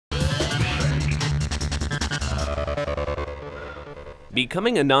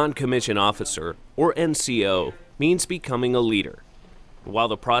Becoming a non-commissioned officer, or NCO, means becoming a leader. While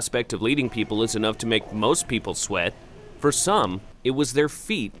the prospect of leading people is enough to make most people sweat, for some, it was their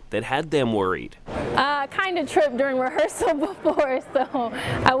feet that had them worried. Kind of tripped during rehearsal before, so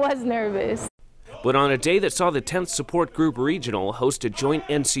I was nervous. But on a day that saw the 10th Support Group Regional host a joint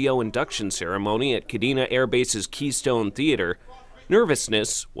NCO induction ceremony at Kadena Air Base's Keystone Theater,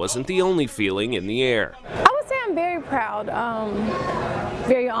 nervousness wasn't the only feeling in the air. I would say I'm very proud,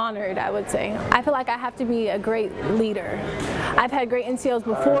 very honored, I would say. I feel like I have to be a great leader. I've had great NCOs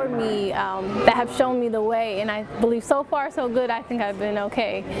before me that have shown me the way, and I believe so far so good. I think I've been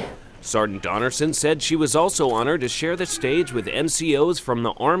okay. Sergeant Donnerson said she was also honored to share the stage with NCOs from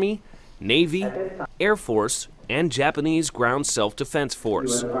the Army, Navy, Air Force, and Japanese Ground Self-Defense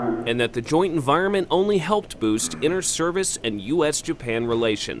Force, and that the joint environment only helped boost inter-service and U.S.-Japan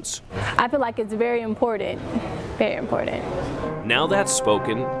relations. I feel like it's very important, very important. Now that's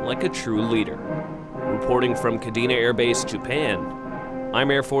spoken like a true leader. Reporting from Kadena Air Base, Japan,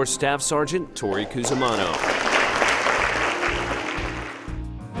 I'm Air Force Staff Sergeant Tory Cusimano.